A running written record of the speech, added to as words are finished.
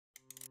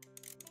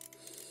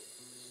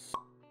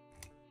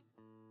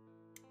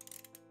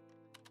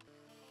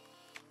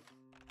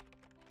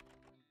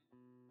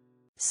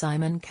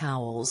Simon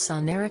Cowell's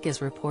son Eric is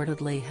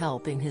reportedly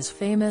helping his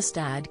famous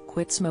dad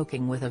quit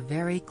smoking with a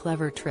very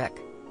clever trick.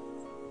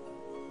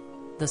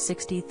 The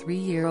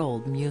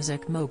 63-year-old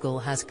music mogul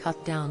has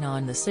cut down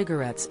on the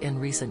cigarettes in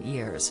recent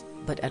years,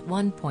 but at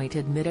one point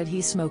admitted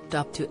he smoked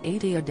up to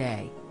 80 a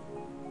day.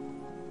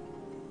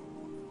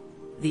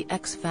 The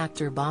X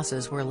Factor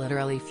bosses were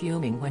literally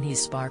fuming when he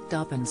sparked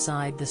up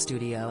inside the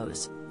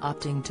studios,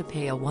 opting to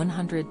pay a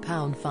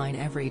 £100 fine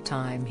every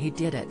time he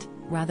did it,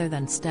 rather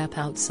than step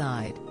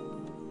outside.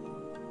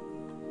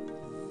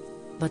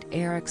 But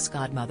Eric's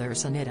godmother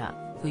Sanita,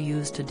 who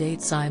used to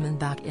date Simon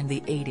back in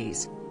the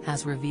 80s,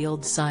 has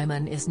revealed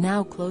Simon is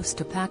now close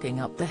to packing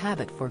up the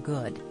habit for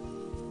good.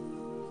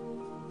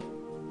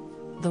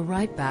 The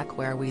right back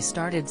where we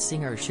started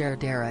singer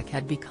shared Eric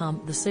had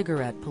become the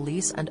cigarette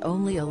police and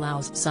only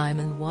allows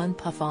Simon one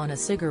puff on a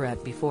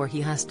cigarette before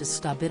he has to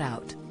stub it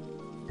out.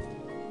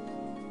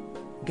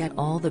 Get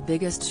all the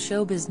biggest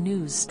showbiz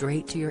news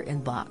straight to your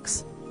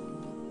inbox.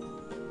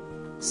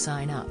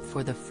 Sign up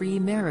for the free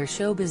Mirror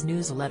Showbiz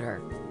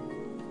newsletter.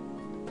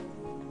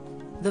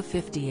 The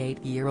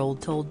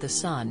 58-year-old told The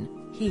Sun,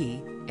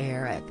 he,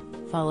 Eric,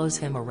 follows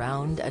him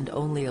around and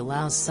only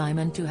allows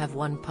Simon to have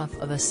one puff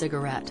of a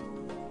cigarette.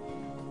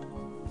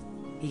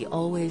 He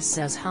always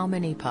says how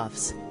many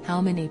puffs, how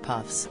many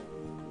puffs.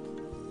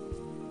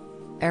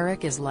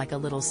 Eric is like a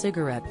little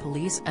cigarette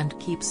police and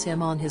keeps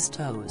him on his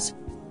toes.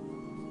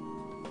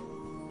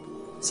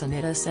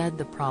 Sanita said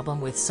the problem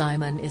with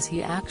Simon is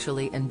he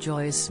actually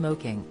enjoys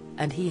smoking,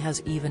 and he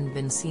has even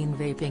been seen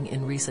vaping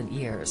in recent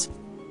years.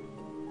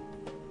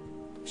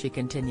 She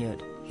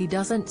continued, he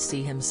doesn't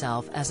see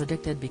himself as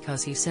addicted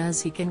because he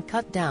says he can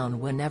cut down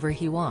whenever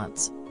he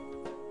wants.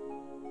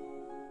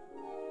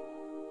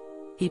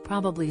 He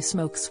probably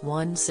smokes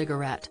one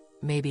cigarette,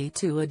 maybe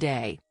two a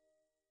day.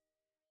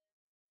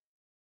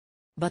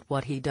 But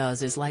what he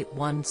does is light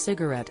one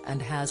cigarette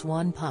and has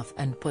one puff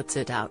and puts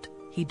it out.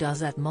 He does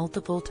that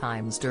multiple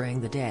times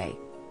during the day.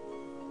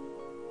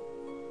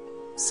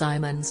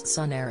 Simon's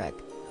son Eric,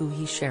 who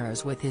he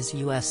shares with his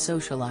US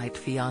socialite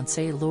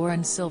fiancée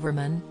Lauren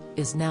Silverman,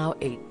 is now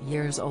 8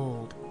 years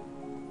old.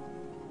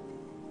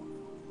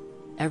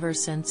 Ever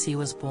since he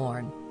was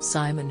born,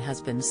 Simon has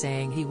been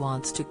saying he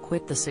wants to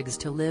quit the cigs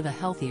to live a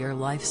healthier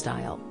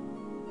lifestyle.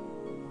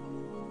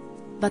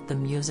 But the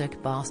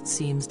music boss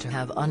seems to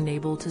have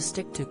unable to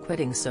stick to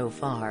quitting so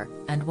far,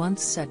 and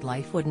once said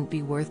life wouldn't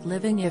be worth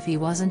living if he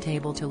wasn't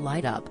able to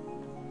light up.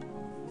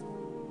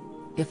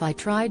 If I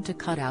tried to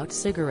cut out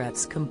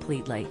cigarettes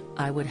completely,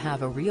 I would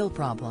have a real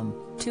problem,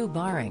 too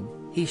boring,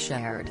 he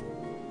shared.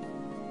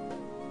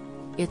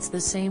 It's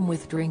the same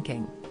with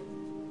drinking.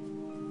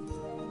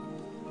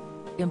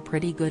 I'm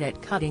pretty good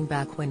at cutting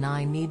back when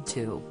I need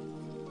to.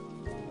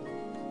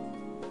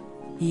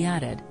 He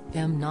added,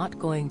 I'm not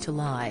going to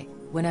lie.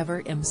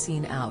 Whenever I'm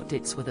seen out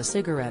it's with a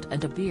cigarette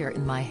and a beer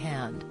in my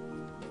hand.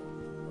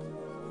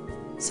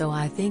 So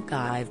I think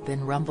I've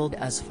been rumbled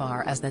as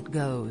far as that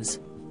goes.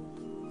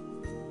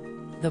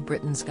 The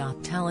Britain's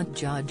Got Talent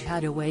judge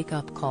had a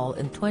wake-up call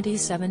in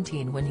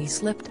 2017 when he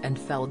slipped and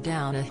fell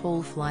down a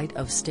whole flight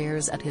of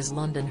stairs at his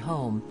London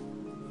home.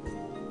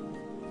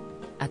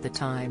 At the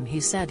time he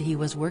said he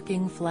was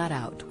working flat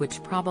out,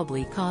 which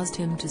probably caused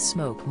him to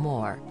smoke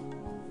more.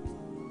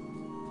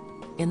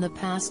 In the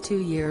past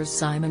 2 years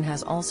Simon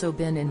has also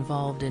been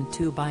involved in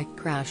 2 bike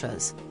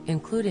crashes,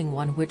 including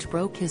one which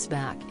broke his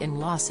back in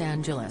Los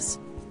Angeles.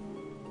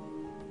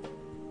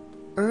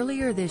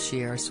 Earlier this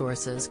year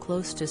sources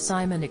close to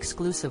Simon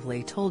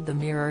exclusively told the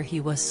Mirror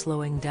he was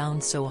slowing down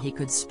so he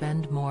could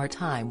spend more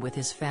time with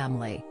his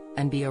family,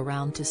 and be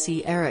around to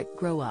see Eric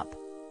grow up.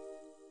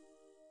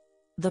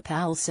 The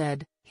pal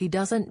said, he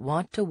doesn't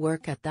want to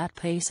work at that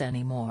pace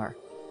anymore.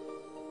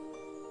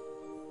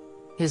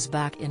 His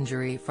back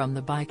injury from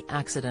the bike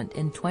accident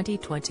in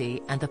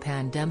 2020 and the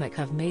pandemic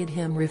have made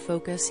him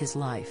refocus his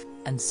life,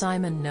 and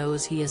Simon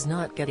knows he is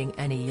not getting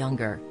any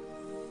younger.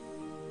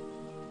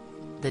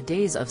 The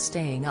days of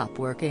staying up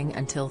working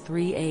until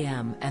 3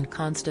 a.m. and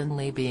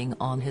constantly being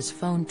on his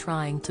phone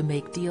trying to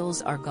make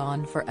deals are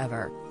gone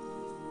forever.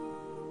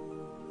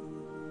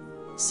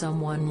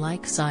 Someone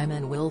like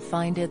Simon will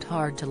find it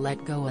hard to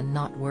let go and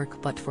not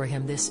work, but for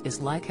him this is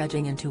like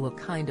edging into a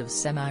kind of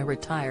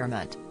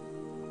semi-retirement.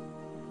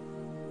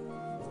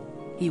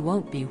 He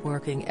won't be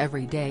working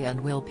every day and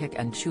will pick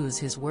and choose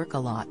his work a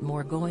lot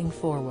more going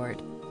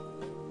forward.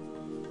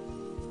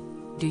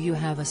 Do you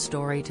have a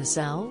story to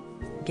sell?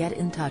 Get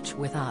in touch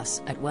with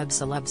us at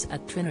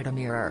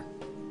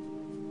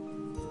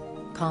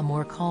webcelebs@trinitymirror.com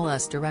or call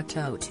us direct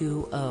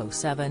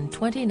 0207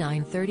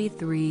 29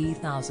 33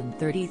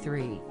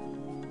 033.